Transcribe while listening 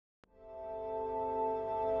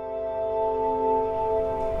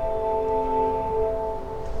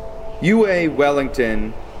UA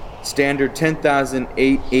Wellington, standard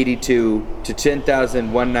 10,882 to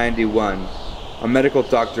 10,191. A medical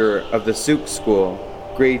doctor of the Souk School,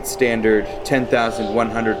 grade standard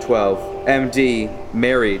 10,112. MD,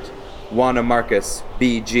 married, Juana Marcus,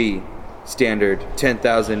 BG, standard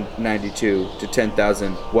 10,092 to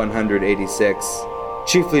 10,186.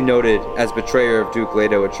 Chiefly noted as betrayer of Duke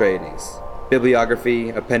Leto Atreides. Bibliography,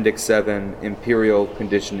 Appendix 7, Imperial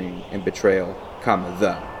Conditioning and Betrayal,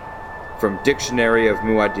 the. From Dictionary of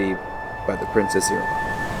Muad'Dib by the Princess Irma.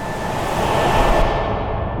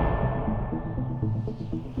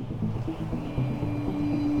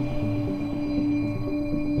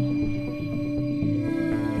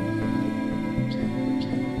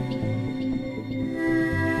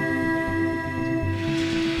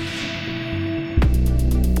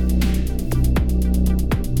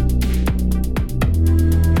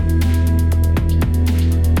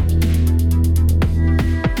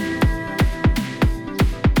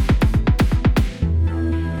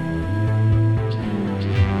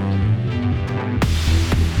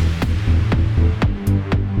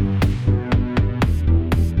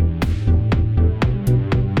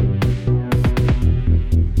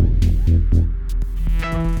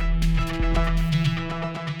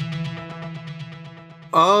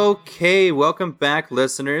 Okay, welcome back,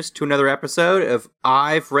 listeners, to another episode of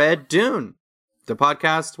I've Read Dune, the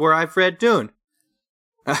podcast where I've read Dune.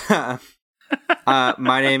 My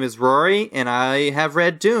name is Rory, and I have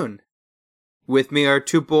read Dune. With me are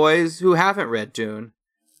two boys who haven't read Dune.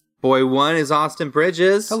 Boy 1 is Austin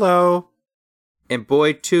Bridges. Hello. And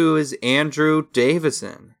boy 2 is Andrew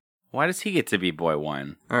Davison. Why does he get to be boy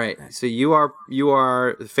 1? All right, so you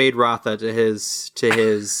are Fade Rotha to his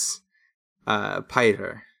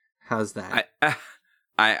Piter. How's that?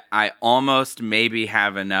 I almost maybe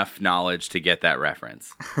have enough knowledge to get that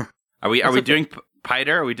reference. Are we doing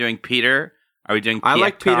Piter? Are we doing Peter? Are we doing I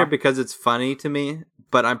like Pietro? Peter because it's funny to me,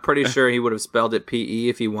 but I'm pretty sure he would have spelled it P-E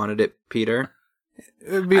if he wanted it Peter.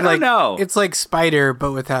 It would be I don't know. It's like Spider,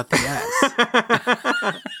 but without the S.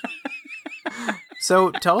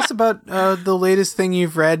 So tell us about the latest thing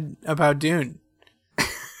you've read about Dune.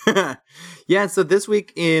 Yeah, so this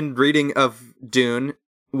week in reading of Dune,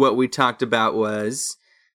 what we talked about was,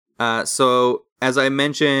 so as I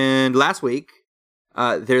mentioned last week,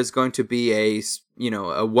 there's going to be a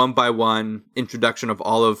one-by-one introduction of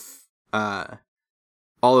all of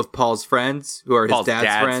Paul's friends, who are his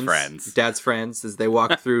dad's friends. Dad's friends, as they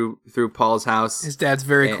walk through Paul's house. His dad's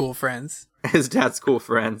very cool friends. His dad's cool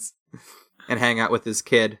friends, and hang out with his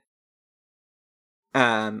kid.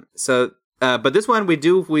 But this one we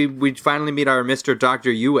finally meet our Mr.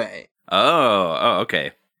 Dr. Yue. Oh,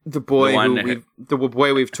 okay. The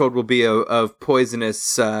boy we've told will be of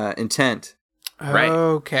poisonous intent. Right.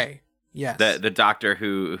 Okay. Yes. The doctor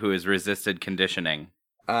who has resisted conditioning.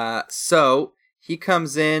 So he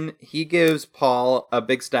comes in, he gives Paul a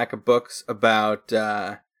big stack of books about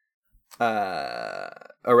Arrakis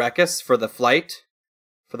for the flight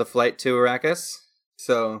to Arrakis.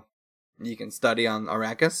 So you can study on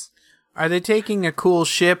Arrakis. Are they taking a cool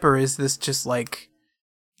ship, or is this just like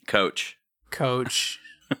Coach?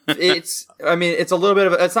 It's a little bit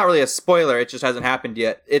of it's not really a spoiler, it just hasn't happened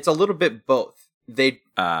yet. It's a little bit both. They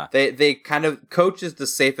kind of, Coach is the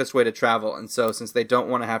safest way to travel, and so since they don't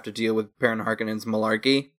want to have to deal with Baron Harkonnen's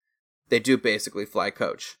malarkey, they do basically fly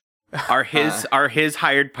Coach. Are his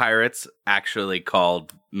hired pirates actually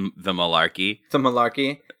called the Malarkey? The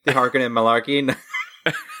Malarkey? The Harkonnen Malarkey?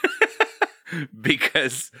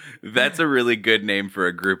 Because that's a really good name for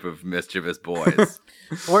a group of mischievous boys.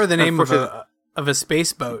 Or the name of a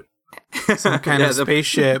space boat. Some kind of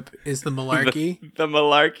spaceship is the Malarkey. The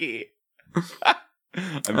Malarkey.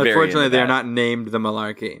 Unfortunately, they're not named the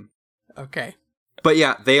Malarkey. Okay. But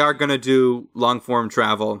yeah, they are going to do long-form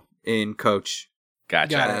travel in Coach.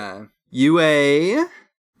 Gotcha. Yue,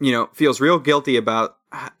 feels real guilty about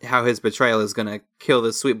how his betrayal is going to kill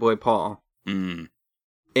this sweet boy Paul. Mm.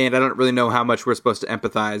 And I don't really know how much we're supposed to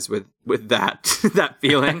empathize with that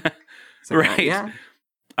feeling. So, right. Yeah.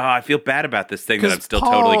 Oh, I feel bad about this thing that I'm still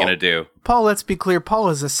totally going to do. Paul, let's be clear. Paul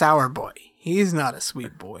is a sour boy. He's not a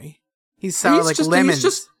sweet boy. He's sour like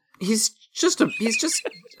lemons. He's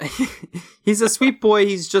a sweet boy.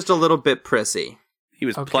 He's just a little bit prissy. He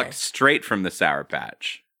was plucked straight from the Sour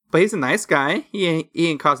Patch. But he's a nice guy. He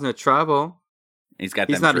ain't causing no trouble. He's got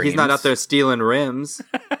He's not out there stealing rims.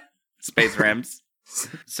 Space rims.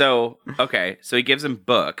 So he gives him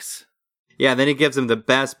books. Yeah, then he gives him the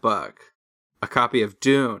best book, a copy of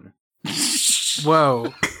Dune.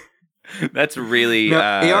 Whoa. That's really he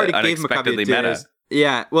already gave him a copy unexpectedly of Dune. meta.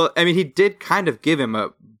 Yeah, well, I mean, he did kind of give him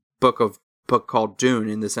a book of book called Dune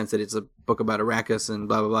in the sense that it's a book about Arrakis and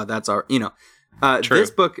blah blah blah. That's our True.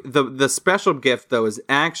 This book, the special gift though is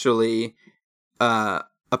actually a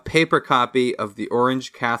paper copy of the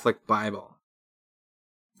Orange Catholic Bible.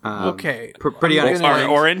 Okay, pretty unexplained. Are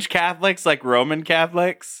Orange Catholics like Roman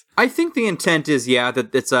Catholics? I think the intent is that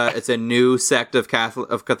it's a new sect of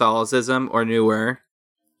Catholicism or newer.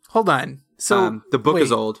 Hold on. So the book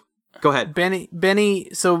is old. Go ahead, Benny.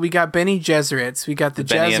 So we got Benny Gesserits. We got the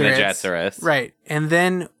Benny Jesuits, and the Gesserits, right? And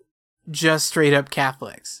then just straight up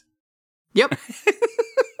Catholics. Yep.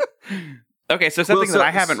 Okay, so something that I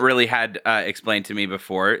haven't really had explained to me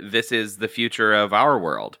before. This is the future of our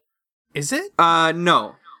world. Is it?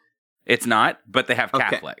 No. It's not, but they have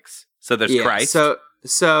Catholics. So there's Christ.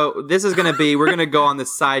 So this is going to be, we're going to go on the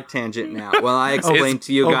side tangent now. Well, I explain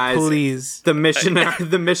to you guys please. the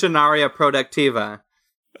Missionaria Productiva.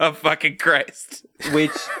 Oh, fucking Christ.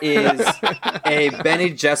 Which is a Bene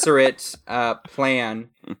Gesserit plan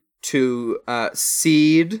to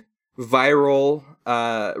seed viral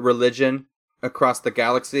religion across the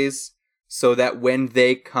galaxies so that when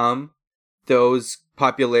they come, those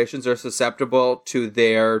populations are susceptible to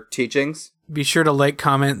their teachings. Be sure to like,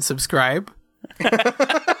 comment, and subscribe.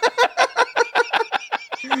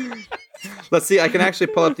 Let's see, I can actually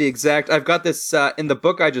pull up the exact... I've got this in the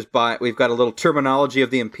book I just bought. We've got a little terminology of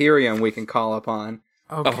the Imperium we can call upon.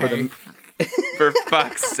 Okay. For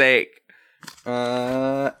fuck's sake.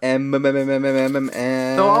 They'll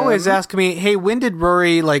always ask me, hey, when did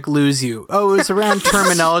Rory lose you? Oh, it was around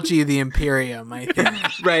terminology of the Imperium, I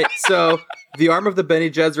think. Right, so the arm of the Bene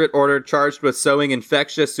Gesserit order charged with sowing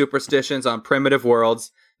infectious superstitions on primitive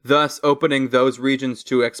worlds, thus opening those regions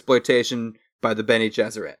to exploitation by the Bene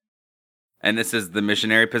Gesserit. And this is the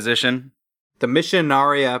missionary position? The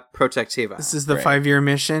Missionaria Protectiva. This is the 5-year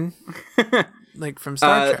mission? From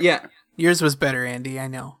Star Trek? Yeah. Yours was better, Andy, I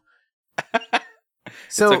know.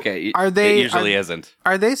 So it's okay. It usually isn't.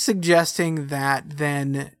 Are they suggesting that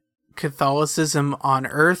then Catholicism on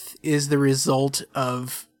Earth is the result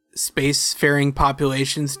of spacefaring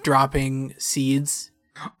populations dropping seeds?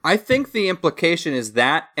 I think the implication is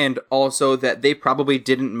that, and also that they probably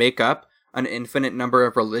didn't make up an infinite number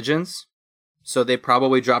of religions, so they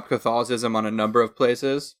probably dropped Catholicism on a number of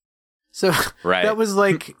places. So right. that was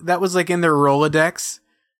like in their Rolodex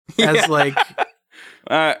as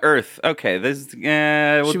Earth. Okay,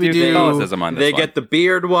 we'll do Catholicism on this They one. get the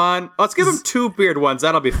beard one. Let's give them 2 beard ones.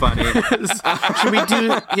 That'll be funny. Should we do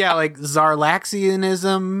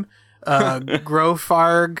Zarlaxianism,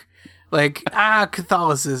 Grofarg,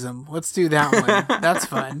 Catholicism. Let's do that one. That's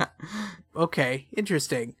fun. Okay,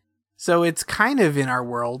 interesting. So it's kind of in our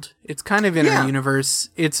world. It's kind of in our universe.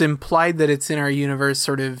 It's implied that it's in our universe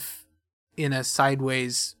sort of in a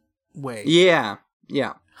sideways way. Yeah.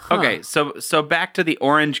 Yeah. Huh. Okay, so back to the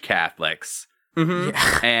Orange Catholics. Mm-hmm.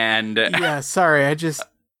 Yeah. And sorry, I just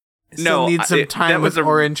still need some time with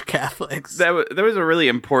Orange Catholics. There was a really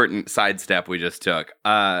important sidestep we just took.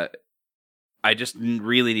 I just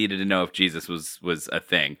really needed to know if Jesus was a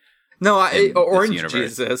thing. No, Orange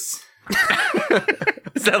Jesus.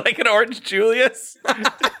 Is that like an Orange Julius?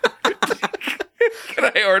 Can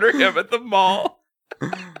I order him at the mall?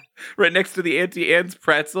 Right next to the Auntie Anne's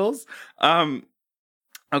pretzels?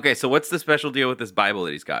 Okay, so what's the special deal with this Bible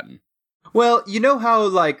that he's gotten? Well, you know how,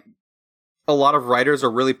 a lot of writers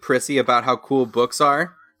are really prissy about how cool books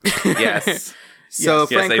are? Yes. So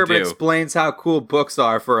Frank Herbert explains how cool books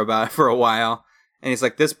are for a while. And he's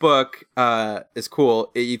like, this book is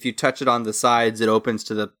cool. If you touch it on the sides, it opens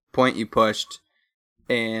to the point you pushed.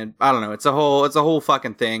 And I don't know, it's a whole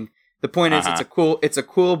fucking thing. The point is it's a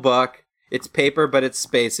cool book. It's paper, but it's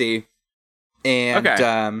spacey.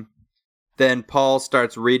 And then Paul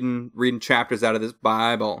starts reading chapters out of this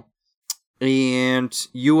Bible. And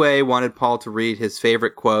Yue wanted Paul to read his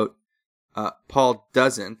favorite quote. Paul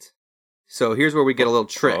doesn't. So here's where we get a little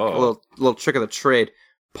trick, a little trick of the trade.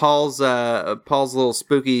 Paul's little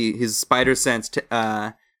spooky, his spider sense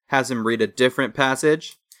has him read a different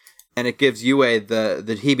passage, and it gives Yue the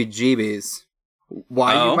heebie-jeebies.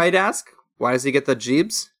 Why, you might ask? Why does he get the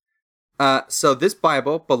jeebs? So this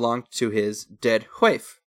Bible belonged to his dead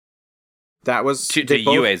wife. That was to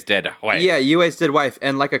Yue's dead wife. Yeah, Yue's dead wife,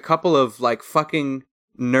 and a couple of fucking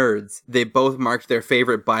nerds. They both marked their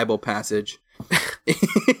favorite Bible passage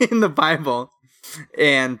in the Bible,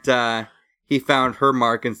 and he found her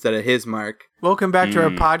mark instead of his mark. Welcome back to our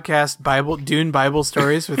podcast, Dune Bible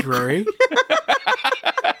Stories with Rory.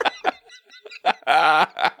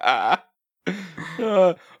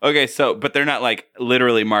 Okay, so but they're not like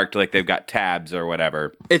literally marked like they've got tabs or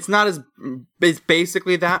whatever. It's not as it's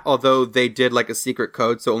basically that, although they did like a secret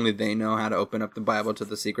code, so only they know how to open up the Bible to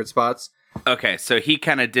the secret spots. Okay, so he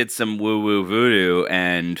kind of did some woo-woo voodoo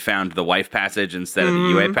and found the wife passage instead of the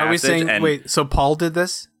UA passage. Are we saying, and, wait, so Paul did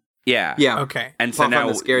this? Yeah. Okay. And so now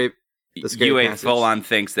the scary UA passage. full on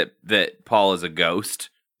thinks that Paul is a ghost.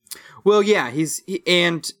 Well, yeah,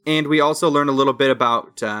 and we also learn a little bit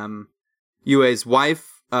about UA's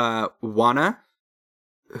wife, Juana,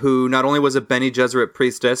 who not only was a Bene Gesserit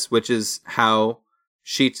priestess, which is how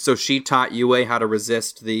she taught UA how to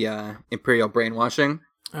resist the imperial brainwashing.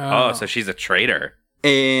 Oh, so she's a traitor.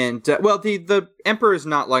 And the emperor's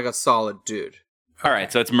not like a solid dude. All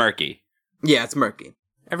right, so it's murky. Yeah, it's murky.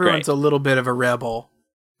 Everyone's a little bit of a rebel.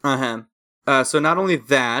 So not only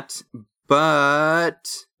that,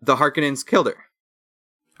 but the Harkonnens killed her.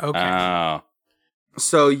 Okay. Oh.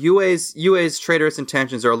 So UA's traitorous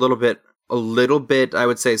intentions are a little bit, I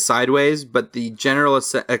would say, sideways, but the general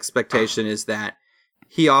expectation is that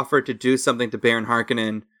he offered to do something to Baron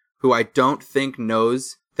Harkonnen, who I don't think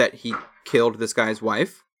knows that he killed this guy's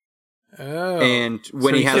wife. Oh. And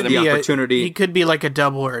when he has the opportunity... he could be like a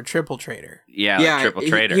double or a triple traitor. Yeah, triple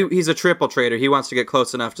traitor. He's a triple traitor. He wants to get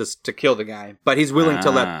close enough to kill the guy, but he's willing to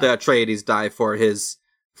let the Atreides die for his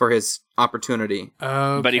opportunity.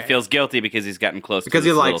 Okay. But he feels guilty because he's gotten close because to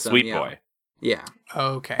this he likes little sweet him, boy. Yeah.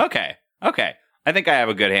 Okay. Okay. I think I have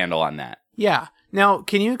a good handle on that. Yeah. Now,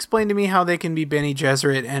 can you explain to me how they can be Bene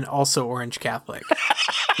Gesserit and also Orange Catholic?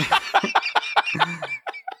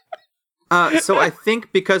 So I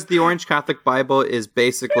think because the Orange Catholic Bible is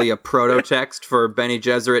basically a proto-text for Bene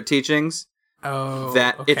Gesserit teachings,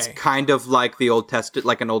 it's kind of like the Old Testament,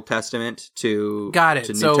 like an Old Testament to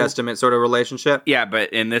New Testament sort of relationship. Yeah,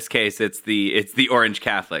 but in this case, it's the Orange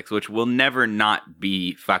Catholics, which will never not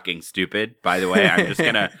be fucking stupid. By the way, I'm just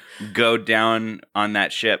gonna go down on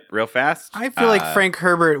that ship real fast. I feel like Frank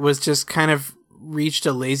Herbert was just kind of reached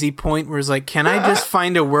a lazy point where it's like, can I just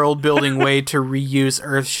find a world building way to reuse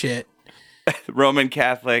Earth shit? Roman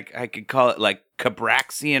Catholic, I could call it like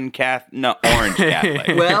Cabraxian Catholic, no, Orange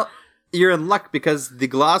Catholic. Well, you're in luck because the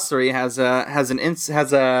glossary has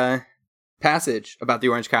a passage about the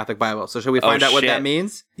Orange Catholic Bible. So shall we find out what that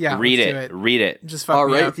means? Yeah, read it. Just all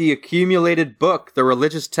right. The accumulated book, the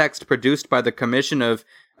religious text produced by the Commission of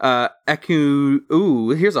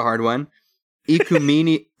here's a hard one.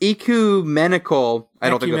 Ecumenical. I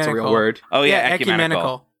don't think that's a real word. Oh yeah,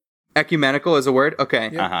 ecumenical. Ecumenical is a word?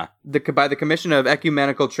 Okay. Yep. By the Commission of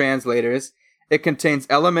Ecumenical Translators, it contains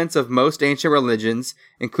elements of most ancient religions,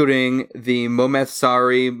 including the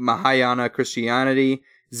Monmouthsari Mahayana Christianity,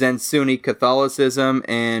 Zen Sunni Catholicism,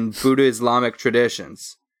 and Buddha Islamic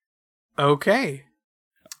traditions. Okay.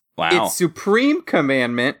 Wow. Its supreme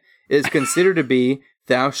commandment is considered to be,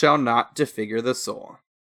 "Thou shalt not defigure the soul."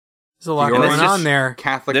 There's a lot going on there.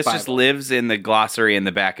 Catholic this Bible. Just lives in the glossary in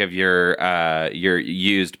the back of your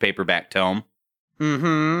used paperback tome.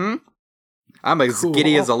 Mm-hmm. I'm as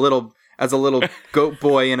giddy as a little goat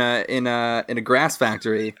boy in a grass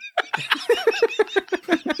factory.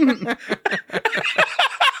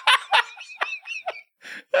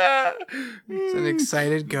 It's an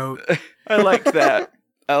excited goat. I liked that.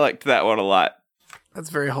 I liked that one a lot. That's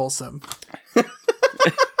very wholesome.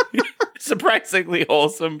 Surprisingly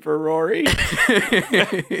wholesome for Rory.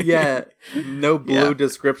 Yeah, no blue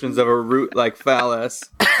descriptions of a root like phallus.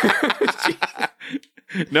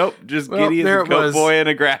 Nope, just giddy as a goat boy in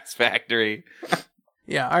a grass factory.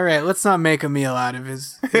 Yeah, all right, let's not make a meal out of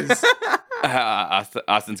his...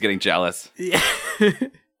 Austin's getting jealous. Yeah.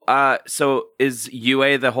 So is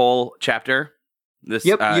UA the whole chapter? This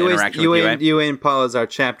interaction with UA? UA and Paul is our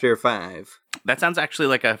chapter 5. That sounds actually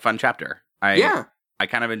like a fun chapter. I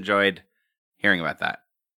kind of enjoyed hearing about that.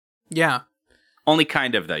 Yeah. Only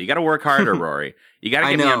kind of, though. You got to work harder, Rory. You got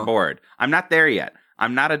to get me on board. I'm not there yet.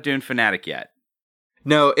 I'm not a Dune fanatic yet.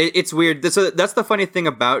 No, it's weird. That's the funny thing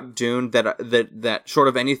about Dune, that short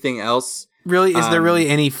of anything else... Really? Is there really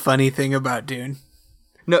any funny thing about Dune?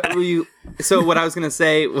 No, so what I was going to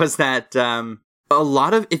say was that a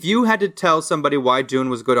lot of... If you had to tell somebody why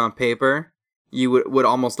Dune was good on paper, you would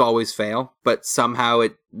almost always fail. But somehow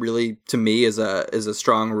it really, to me, is a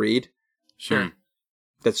strong read. Sure.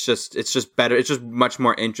 It's just better. It's just much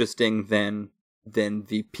more interesting than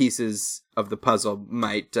the pieces of the puzzle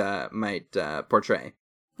might portray.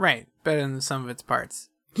 Right. Better than the sum of its parts.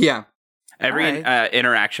 Yeah. Every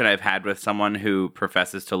interaction I've had with someone who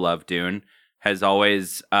professes to love Dune has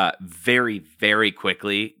always very, very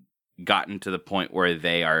quickly gotten to the point where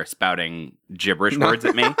they are spouting gibberish words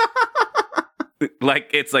at me. Like,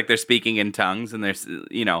 it's like they're speaking in tongues, and there's,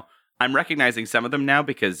 I'm recognizing some of them now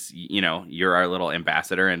because, you're our little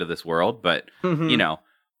ambassador into this world. But,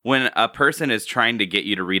 when a person is trying to get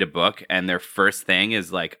you to read a book and their first thing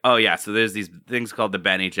is like, oh, yeah, so there's these things called the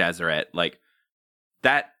Bene Gesserit, like,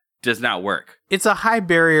 that does not work. It's a high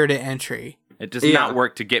barrier to entry. It does not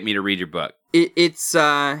work to get me to read your book. It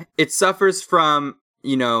suffers from,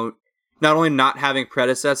 not only not having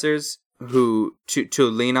predecessors who to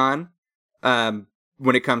lean on,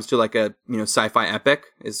 when it comes to like a, sci-fi epic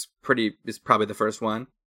is probably the first one.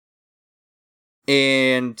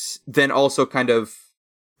 And then also kind of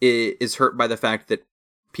is hurt by the fact that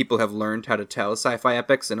people have learned how to tell sci-fi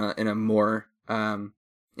epics in a more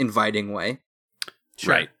inviting way.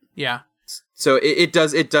 Sure. Right. Yeah. So it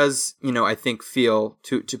does, I think feel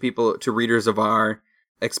to people, to readers of our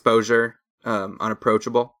exposure,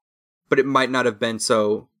 unapproachable, but it might not have been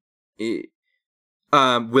so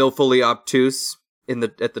willfully obtuse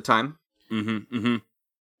at the time. Mm-hmm. Mm-hmm.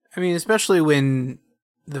 I mean, especially when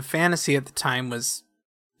the fantasy at the time was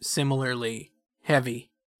similarly heavy.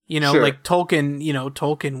 Sure. Like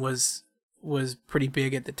Tolkien was pretty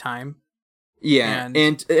big at the time. Yeah,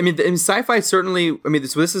 and I mean, in sci-fi certainly. I mean,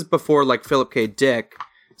 this is before like Philip K. Dick.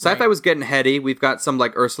 Sci-fi was getting heady. We've got some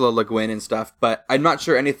like Ursula Le Guin and stuff, but I'm not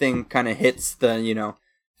sure anything kind of hits the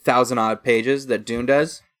 1,000-odd pages that Dune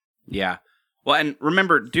does. Yeah. Well, and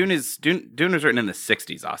remember, Dune was written in the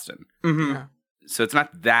 60s, Austin. Mm-hmm. Yeah. So it's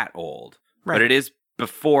not that old, Right. but it is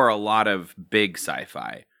before a lot of big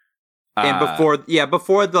sci-fi. And before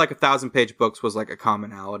the like 1,000-page books was like a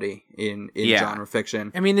commonality in genre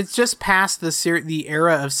fiction. I mean, it's just past the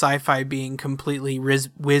era of sci-fi being completely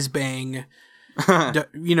whiz-bang,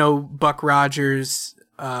 Buck Rogers,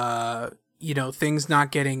 things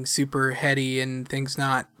not getting super heady and things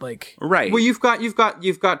not like... Right. Well, you've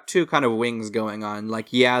got two kind of wings going on. Like,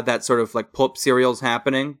 yeah, that sort of like pulp serial's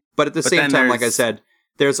happening, but at the same time, like I said,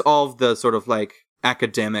 there's all of the sort of like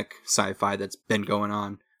academic sci-fi that's been going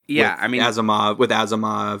on. Yeah, with I mean,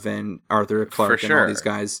 Asimov and Arthur Clarke and all these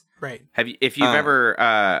guys. Right. If you've ever,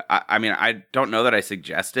 I mean, I don't know that I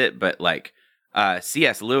suggest it, but like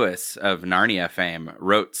C.S. Lewis of Narnia fame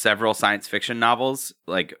wrote several science fiction novels,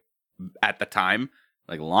 like at the time,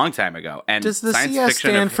 like a long time ago. And does the CS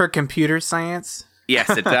stand for computer science? Yes,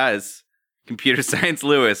 it does. Computer Science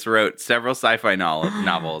Lewis wrote several sci-fi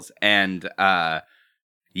novels, and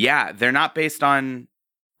they're not based on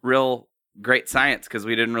real great science because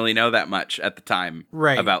we didn't really know that much at the time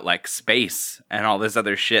about like space and all this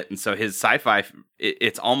other shit. And so his sci-fi,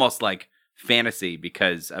 it's almost like fantasy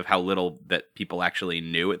because of how little that people actually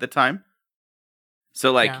knew at the time.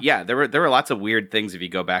 So like, there were lots of weird things if you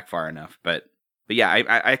go back far enough. But yeah,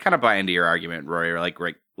 I kind of buy into your argument, Rory.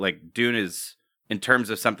 Like Dune is, in terms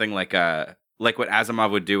of something like what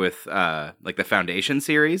Asimov would do with like the Foundation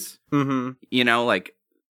series. Mm-hmm. Like,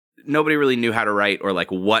 nobody really knew how to write or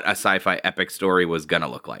like what a sci-fi epic story was gonna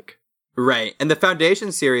look like. Right. And the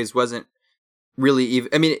Foundation series wasn't really even,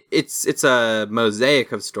 I mean, it's a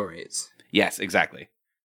mosaic of stories. Yes, exactly.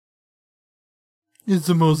 It's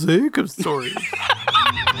a mosaic of stories.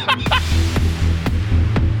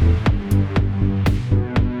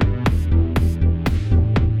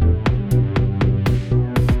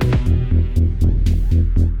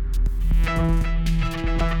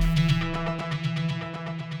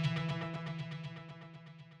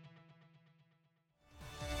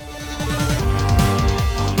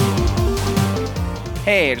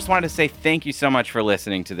 Hey, I just wanted to say thank you so much for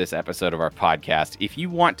listening to this episode of our podcast. If you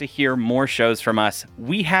want to hear more shows from us,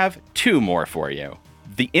 we have 2 more for you.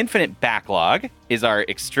 The Infinite Backlog is our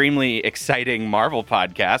extremely exciting Marvel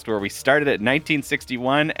podcast where we started at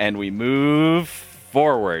 1961 and we move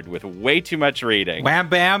forward with way too much reading. Wham,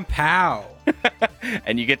 bam, pow.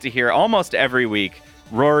 And you get to hear almost every week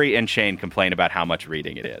Rory and Shane complain about how much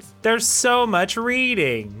reading it is. There's so much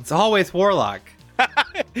reading. It's always Warlock.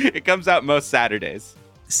 It comes out most Saturdays.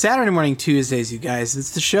 Saturday Morning Tuesdays, you guys.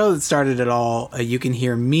 It's the show that started it all. You can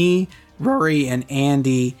hear me, Rory, and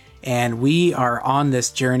Andy, and we are on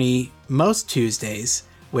this journey most Tuesdays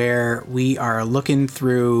where we are looking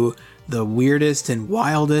through the weirdest and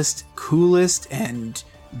wildest, coolest and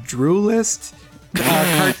droolest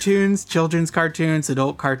cartoons, children's cartoons,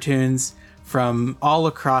 adult cartoons from all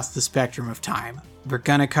across the spectrum of time. We're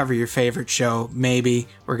going to cover your favorite show, maybe.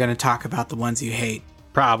 We're going to talk about the ones you hate.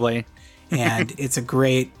 Probably. And it's a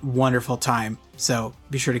great, wonderful time. So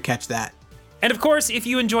be sure to catch that. And of course, if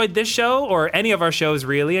you enjoyed this show or any of our shows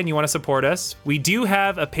really and you want to support us, we do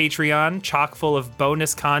have a Patreon chock full of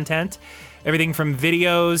bonus content. Everything from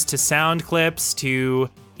videos to sound clips to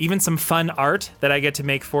even some fun art that I get to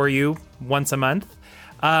make for you once a month.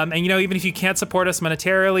 And even if you can't support us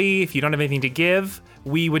monetarily, if you don't have anything to give,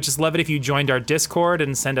 We would just love it if you joined our Discord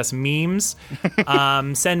and send us memes.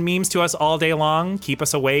 Send memes to us all day long. Keep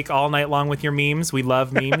us awake all night long with your memes. We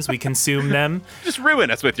love memes. We consume them. Just ruin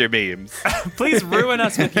us with your memes. Please ruin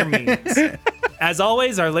us with your memes. As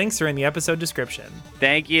always, our links are in the episode description.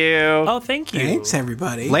 Thank you. Oh, thank you. Thanks,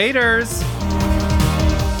 everybody. Laters.